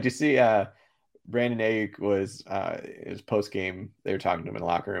 By the way, did you see Brandon Ayuk was his post game? They were talking to him in the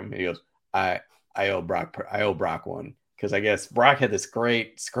locker room, and he goes, "I owe Brock one," because I guess Brock had this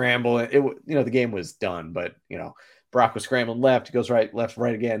great scramble. The game was done, but Brock was scrambling left. He goes right, left,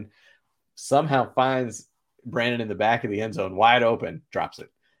 right again. Somehow finds Brandon in the back of the end zone, wide open, drops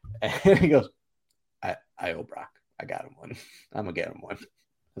it, and he goes, "I owe Brock. I got him one. I'm gonna get him one."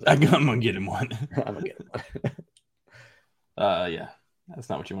 I'm gonna get him one. I'm gonna get him one. Yeah, that's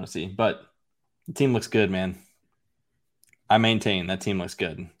not what you want to see. But the team looks good, man. I maintain that team looks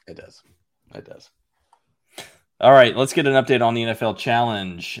good. It does. All right, let's get an update on the NFL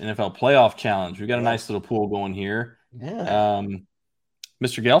Challenge, NFL Playoff Challenge. We've got a nice little pool going here. Yeah.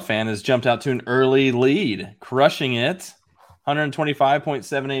 Mr. Gelfand has jumped out to an early lead, crushing it.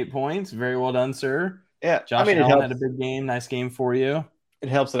 125.78 points. Very well done, sir. Yeah, Josh it Allen helps. had a big game. Nice game for you. It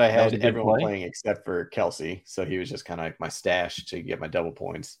helps that I That was had a good everyone play. playing except for Kelsey, so he was just kind of like my stash to get my double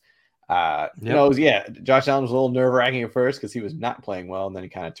points. Josh Allen was a little nerve-wracking at first because he was not playing well, and then he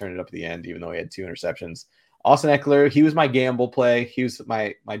kind of turned it up at the end, even though he had 2 interceptions. Austin Eckler, he was my gamble play. He was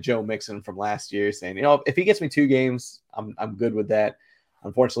my Joe Mixon from last year, saying, if he gets me 2 games, I'm good with that.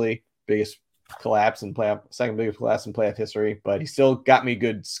 Unfortunately, second biggest collapse in playoff history, but he still got me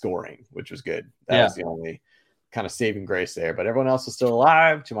good scoring, which was good. That was the only kind of saving grace there. But everyone else was still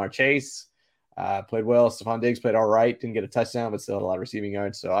alive. Jamar Chase played well. Stephon Diggs played all right. Didn't get a touchdown, but still had a lot of receiving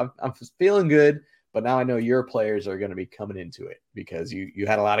yards. So I'm feeling good. But now I know your players are going to be coming into it because you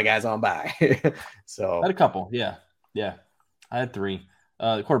had a lot of guys on bye. So I had a couple. Yeah. I had 3.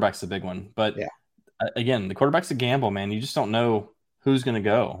 The quarterback's the big one. But again, the quarterback's a gamble, man. You just don't know who's going to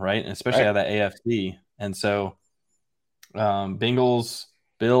go, right? And especially out of that AFC. And so Bengals,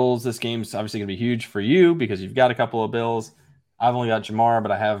 Bills, this game's obviously going to be huge for you because you've got a couple of Bills. I've only got Jamar,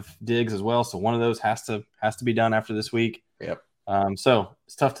 but I have Diggs as well. So one of those has to be done after this week. Yep. So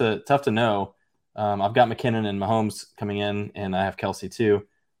it's tough to know. I've got McKinnon and Mahomes coming in, and I have Kelsey too.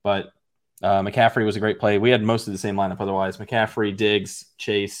 But McCaffrey was a great play. We had mostly the same lineup otherwise. McCaffrey, Diggs,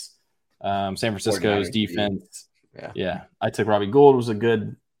 Chase, San Francisco's defense. Yeah. I took Robbie Gould. Was a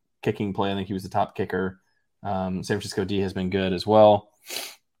good kicking play. I think he was the top kicker. San Francisco D has been good as well.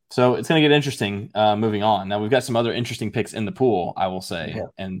 So it's going to get interesting moving on. Now, we've got some other interesting picks in the pool, I will say. Yeah.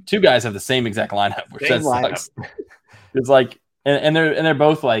 And 2 guys have the same exact lineup, which sucks. It's like, and they're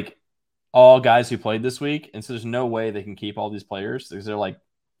both like all guys who played this week. And so there's no way they can keep all these players because they're like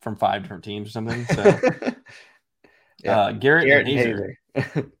from 5 different teams or something. So Garrett and Hazer.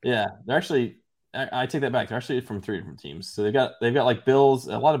 Yeah, they're actually, I take that back. They're actually from 3 different teams. So they've got like Bills,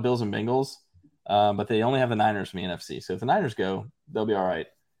 a lot of Bills and Bengals, but they only have the Niners from the NFC. So if the Niners go, they'll be all right.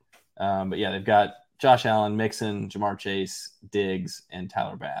 But yeah, they've got Josh Allen, Mixon, Jamar Chase, Diggs, and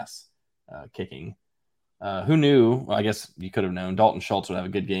Tyler Bass kicking. Who knew? Well, I guess you could have known Dalton Schultz would have a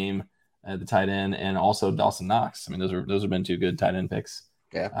good game at the tight end, and also Dawson Knox. I mean, those have been 2 good tight end picks.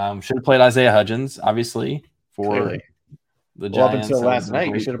 Yeah. Should have played Isaiah Hudgens, obviously, for the Giants. Up until last night,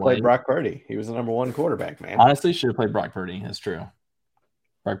 you should have played Brock Purdy. He was the number 1 quarterback, man. Honestly, should have played Brock Purdy. That's true.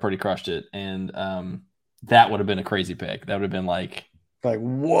 Brock Purdy crushed it, and that would have been a crazy pick. That would have been like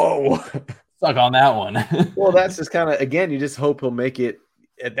whoa, stuck on that one. Well, that's just kind of, again, you just hope he'll make it.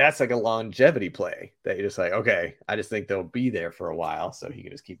 That's like a longevity play that you're just like, okay, I just think they'll be there for a while, so he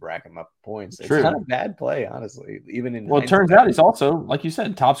can just keep racking up points. It's not a bad play, honestly. Even in it turns out he's also, like you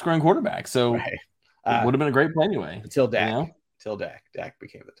said, top scoring quarterback. So it would have been a great play anyway. Until Dak. Dak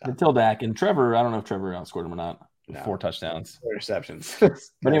became the top. Until Dak. And Trevor, I don't know if Trevor outscored him or not. No. 4 touchdowns. 4 interceptions.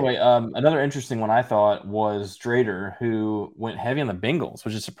 But anyway, another interesting one I thought was Drader, who went heavy on the Bengals,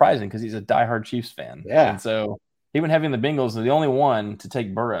 which is surprising because he's a diehard Chiefs fan. Yeah. And so he went heavy on the Bengals. They're the only one to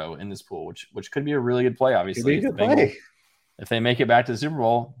take Burrow in this pool, which could be a really good play, obviously. If they make it back to the Super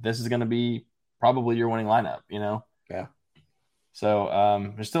Bowl, this is going to be probably your winning lineup, Yeah.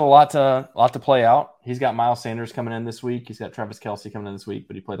 So there's still a lot to play out. He's got Miles Sanders coming in this week. He's got Travis Kelce coming in this week,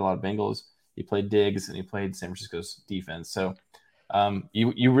 but he played a lot of Bengals. He played Diggs, and he played San Francisco's defense. So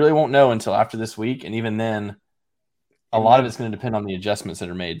you really won't know until after this week, and even then, a lot of it's going to depend on the adjustments that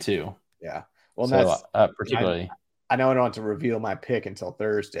are made too. Yeah. Well, so, particularly. I know I don't want to reveal my pick until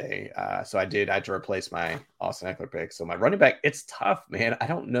Thursday. So I had to replace my Austin Eckler pick. So my running back, it's tough, man. I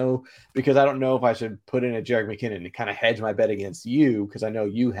don't know because I don't know if I should put in a Jerick McKinnon and kind of hedge my bet against you because I know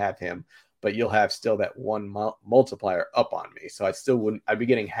you have him, but you'll have still that 1 multiplier up on me. So I'd be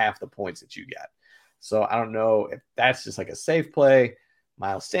getting half the points that you get. So I don't know if that's just like a safe play.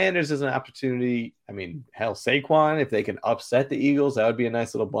 Miles Sanders is an opportunity. I mean, hell, Saquon, if they can upset the Eagles, that would be a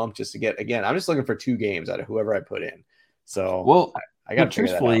nice little bump just to get, again, I'm just looking for 2 games out of whoever I put in. So, well, I got to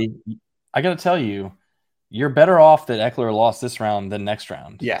truthfully, I got to tell you, you're better off that Eckler lost this round than next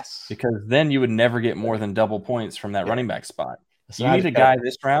round. Yes. Because then you would never get more than double points from that running back spot. So you need a guy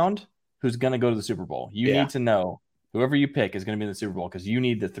this round who's going to go to the Super Bowl. You need to know whoever you pick is going to be in the Super Bowl because you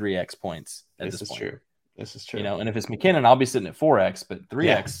need the 3x points at this point. True. This is true. And if it's McKinnon, I'll be sitting at 4x, but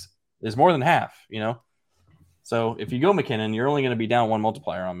 3x is more than half, So if you go McKinnon, you're only going to be down 1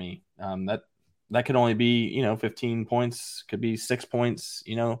 multiplier on me. That could only be, 15 points, could be 6 points,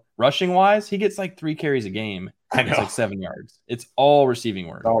 rushing wise, he gets like 3 carries a game. I know. It's like 7 yards. It's all receiving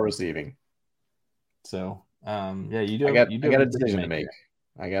work. All receiving. So, you do. I got a decision to make.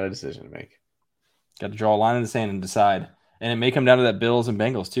 Got to draw a line in the sand and decide. And it may come down to that Bills and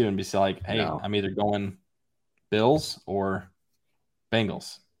Bengals too, and be like, hey, I'm either going Bills or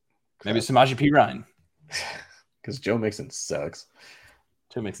Bengals. Maybe Samaje Perine. Because Joe Mixon sucks.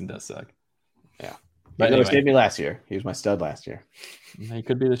 Joe Mixon does suck. Yeah. But He anyway, saved me last year. He was my stud last year. he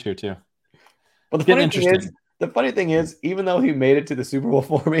could be this year too. Well, the funny thing is, even though he made it to the Super Bowl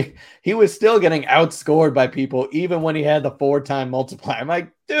for me, he was still getting outscored by people, even when he had the 4-time multiplier. I'm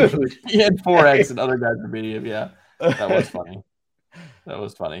like, dude. He had 4x and other guys were beating him. Yeah, that was funny. That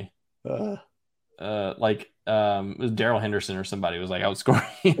was funny. It was Darrell Henderson or somebody was like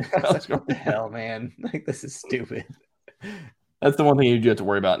outscoring. What the hell, man? Like, this is stupid. That's the one thing you do have to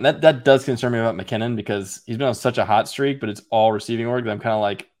worry about. And that does concern me about McKinnon because he's been on such a hot streak, but it's all receiving org. I'm kind of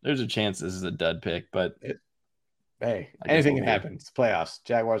like, there's a chance this is a dud pick, but hey, anything can happen. It's playoffs.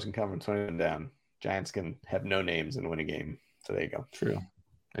 Jaguars can come from 20 down. Giants can have no names and win a game. So there you go. True.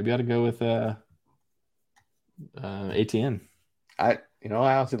 Maybe I ought to go with ATN. I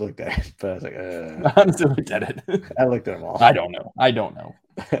honestly looked at it, but I was like, I honestly looked at it. I looked at them all. I don't know.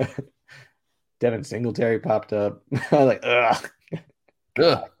 Devin Singletary popped up. I was like,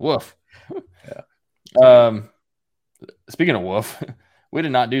 ugh. Woof. Yeah. Speaking of woof, we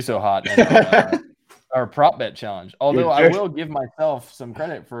did not do so hot in our prop bet challenge. Although I will give myself some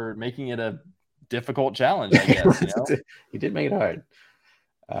credit for making it a difficult challenge, I guess. You did make it hard.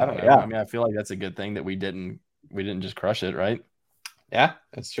 I don't know. Yeah. I mean, I feel like that's a good thing that we didn't just crush it, right? Yeah,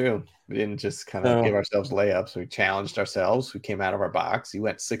 that's true. We didn't just kind of give ourselves layups. We challenged ourselves. We came out of our box. You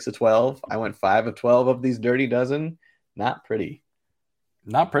went 6 of 12. I went 5 of 12 of these dirty dozen. Not pretty.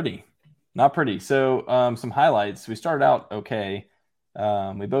 Not pretty. So some highlights. We started out okay.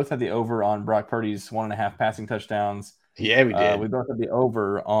 We both had the over on Brock Purdy's 1.5 passing touchdowns. Yeah, we did. We both had the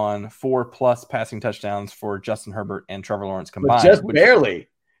over on 4+ passing touchdowns for Justin Herbert and Trevor Lawrence combined. But just barely.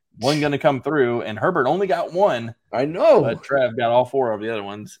 Wasn't going to come through, and Herbert only got 1. I know. But Trev got all 4 of the other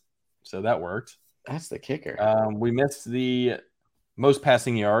ones, so that worked. That's the kicker. We missed the most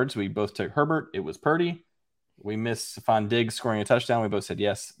passing yards. We both took Herbert. It was Purdy. We missed Stephon Diggs scoring a touchdown. We both said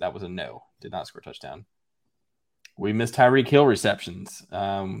yes. That was a no. Did not score a touchdown. We missed Tyreek Hill receptions.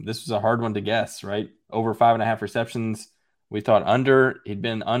 This was a hard one to guess, right? Over 5.5 receptions. We thought under. He'd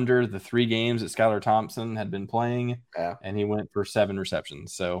been under the 3 games that Skylar Thompson had been playing, and he went for 7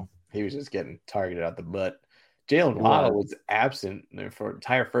 receptions. So he was just getting targeted out the butt. Jalen Waddle was absent for the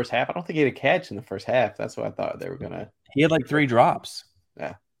entire first half. I don't think he had a catch in the first half. That's what I thought they were gonna. He had like 3 drops.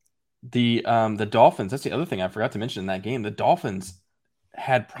 Yeah. The Dolphins. That's the other thing I forgot to mention in that game. The Dolphins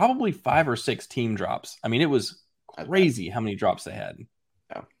had probably 5 or 6 team drops. I mean, it was crazy how many drops they had.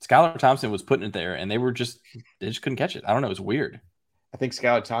 Yeah. Skylar Thompson was putting it there, and they just couldn't catch it. I don't know. It was weird. I think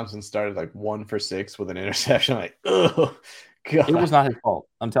Skylar Thompson started like 1 for 6 with an interception. Like, oh, God. It was not his fault.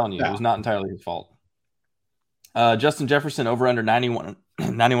 I'm telling you, It was not entirely his fault. Justin Jefferson over under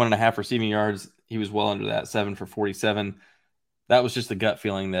 91.5 receiving yards. He was well under that, 7 for 47. That was just the gut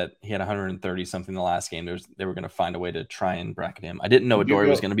feeling that he had 130 something the last game. They were going to find a way to try and bracket him. I didn't know Adoree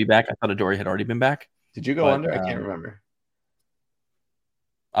was going to be back. I thought Adoree had already been back. Did you go under? I can't remember.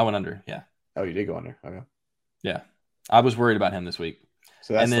 I went under, yeah. Oh, you did go under. Okay. Yeah. I was worried about him this week.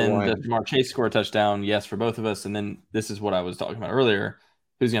 So that's and then the Jamar Chase scored a touchdown, yes, for both of us. And then this is what I was talking about earlier.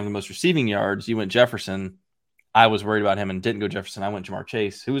 Who's going to have the most receiving yards? You went Jefferson. I was worried about him and didn't go Jefferson. I went Jamar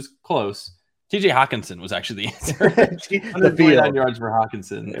Chase, who was close. TJ Hawkinson was actually the answer. 149 yards for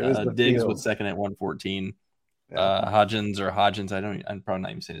Hawkinson. Diggs was second at 114. Yeah. Hodgins, I'm probably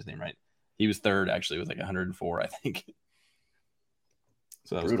not even saying his name right. He was third, actually, with like 104, I think.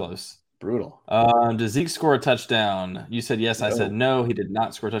 So that was close. Brutal. Does Zeke score a touchdown? You said yes. No. I said no. He did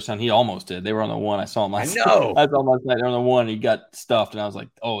not score a touchdown. He almost did. They were on the 1. I saw him last night. I saw him last night. They were on the 1. He got stuffed, and I was like,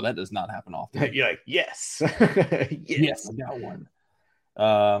 oh, that does not happen often. You're like, yes. Yes, I got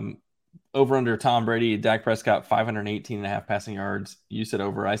one. Over under Tom Brady, Dak Prescott, 518.5 passing yards. You said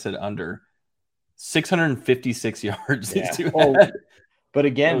over. I said under. 656 yards. Yeah. These two had. But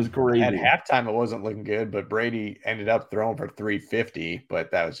again, it was crazy. At halftime, it wasn't looking good, but Brady ended up throwing for 350,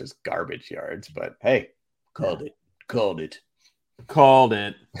 but that was just garbage yards. But hey, called it. Leonard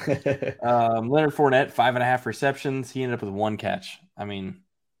Fournette, 5.5 receptions. He ended up with 1 catch. I mean,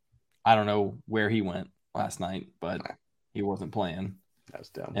 I don't know where he went last night, but he wasn't playing. That was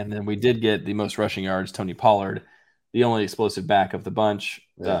dumb. And then we did get the most rushing yards, Tony Pollard, the only explosive back of the bunch,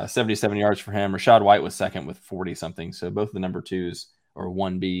 77 yards for him. Rashad White was second with 40-something. So both of the number 2s or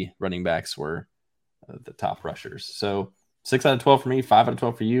 1B running backs were the top rushers. So 6 out of 12 for me, 5 out of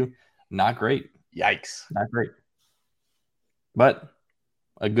 12 for you. Not great. Yikes. Not great. But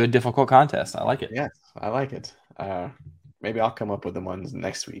a good, difficult contest. I like it. Yes, I like it. Maybe I'll come up with the ones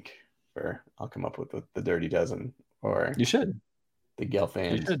next week. Or I'll come up with the Dirty Dozen. Or you should. The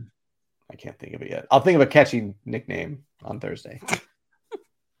Gelfand. You should. I can't think of it yet. I'll think of a catchy nickname on Thursday.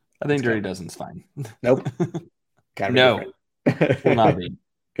 I think Dirty Dozen's fine. Nope. Kind No. Will not be.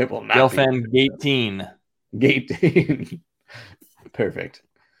 It will not Gelfand Gate Teen. Gate. Perfect.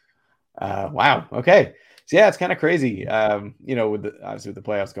 Wow. Okay. So yeah, it's kind of crazy. With obviously with the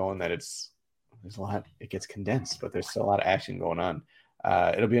playoffs going, that there's a lot. It gets condensed, but there's still a lot of action going on.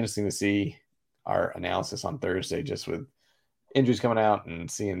 It'll be interesting to see our analysis on Thursday, just with injuries coming out and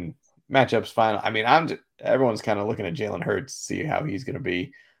seeing matchups. Final. I mean, everyone's kind of looking at Jalen Hurts to see how he's going to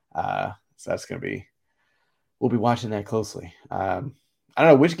be. So that's going to be. We'll be watching that closely. I don't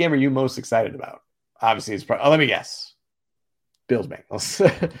know, which game are you most excited about? Obviously, it's probably. Let me guess. Bills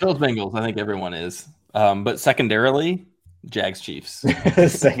Bengals. Bills Bengals. I think everyone is. But secondarily, Jags Chiefs.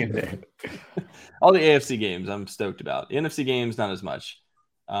 Secondary. All the AFC games I'm stoked about. The NFC games, not as much.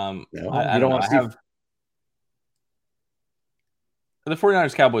 I don't want to have the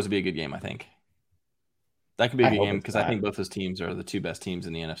 49ers Cowboys would be a good game, I think. That could be a good game because I think both those teams are the two best teams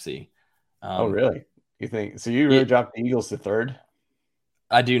in the NFC. Oh, really? You think so? You really dropped the Eagles to third?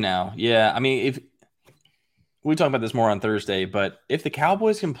 I do now. Yeah. I mean, if we talk about this more on Thursday, but if the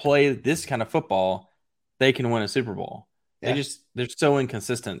Cowboys can play this kind of football, they can win a Super Bowl. Yeah. They're so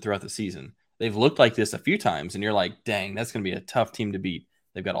inconsistent throughout the season. They've looked like this a few times, and you're like, dang, that's going to be a tough team to beat.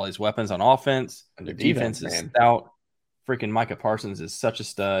 They've got all these weapons on offense. And their defense is stout. Freaking Micah Parsons is such a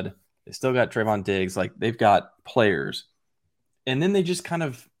stud. They still got Trayvon Diggs. Like, they've got players. And then they just kind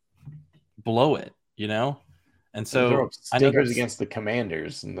of blow it, And so I know against the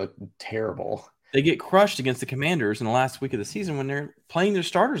Commanders and look terrible. They get crushed against the Commanders in the last week of the season when they're playing their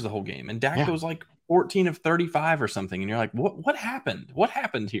starters the whole game. And Dak goes like 14 of 35 or something. And you're like, what happened? What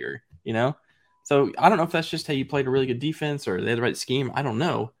happened here? So I don't know if that's just how you played a really good defense or they had the right scheme. I don't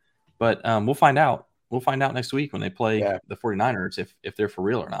know. But we'll find out. We'll find out next week when they play the 49ers if they're for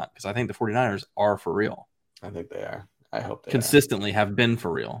real or not. Because I think the 49ers are for real. I think they are. I hope they consistently have been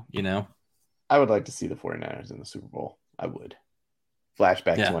for real, I would like to see the 49ers in the Super Bowl. I would.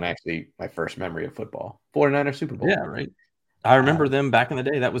 Flashback to when actually my first memory of football. 49ers Super Bowl. Yeah, right. I remember them back in the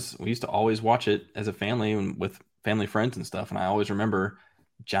day. We used to always watch it as a family and with family friends and stuff. And I always remember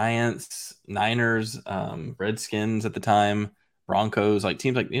Giants, Niners, Redskins at the time, Broncos, like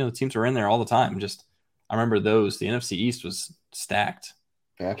teams the teams were in there all the time. I remember those. The NFC East was stacked.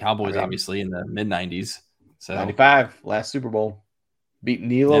 Yeah, Cowboys obviously in the mid 90s. So 95, last Super Bowl. Beat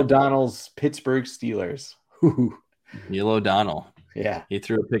Neil O'Donnell's Pittsburgh Steelers. Neil O'Donnell. Yeah. He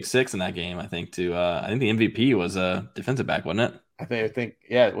threw a pick six in that game, I think, to I think the MVP was a defensive back, wasn't it? I think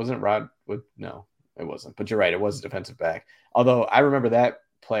it wasn't Rod Wood. No, it wasn't. But you're right, it was a defensive back. Although I remember that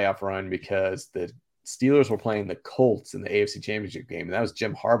playoff run because the Steelers were playing the Colts in the AFC Championship game, and that was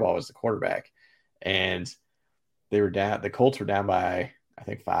Jim Harbaugh was the quarterback. And they were down, the Colts were down by I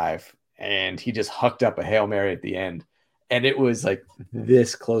think 5, and he just hucked up a Hail Mary at the end. And it was like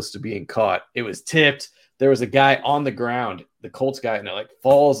this close to being caught. It was tipped. There was a guy on the ground, the Colts guy, and it like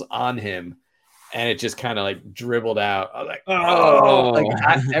falls on him, and it just kind of like dribbled out. I was like, oh,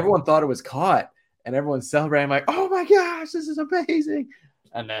 everyone thought it was caught, and everyone celebrating like, oh my gosh, this is amazing.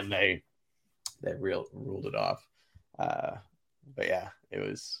 And then they ruled it off. But yeah, it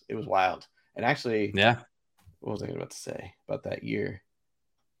was wild. And actually, what was I about to say about that year?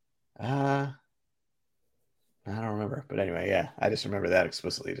 I don't remember, but anyway, I just remember that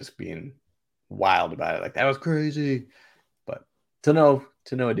explicitly, just being wild about it. Like, that was crazy. But to know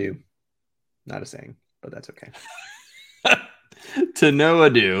a do, not a saying, but that's okay. To know a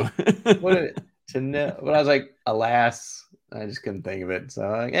do. When I was like, alas, I just couldn't think of it. So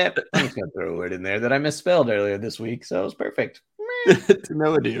I'm like, I'm just gonna throw a word in there that I misspelled earlier this week, so it was perfect. To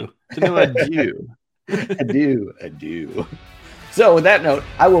know a do. To know a do. A do. So with that note,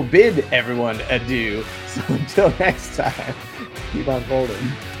 I will bid everyone adieu. So until next time, keep on folding.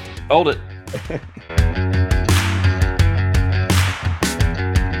 Hold it.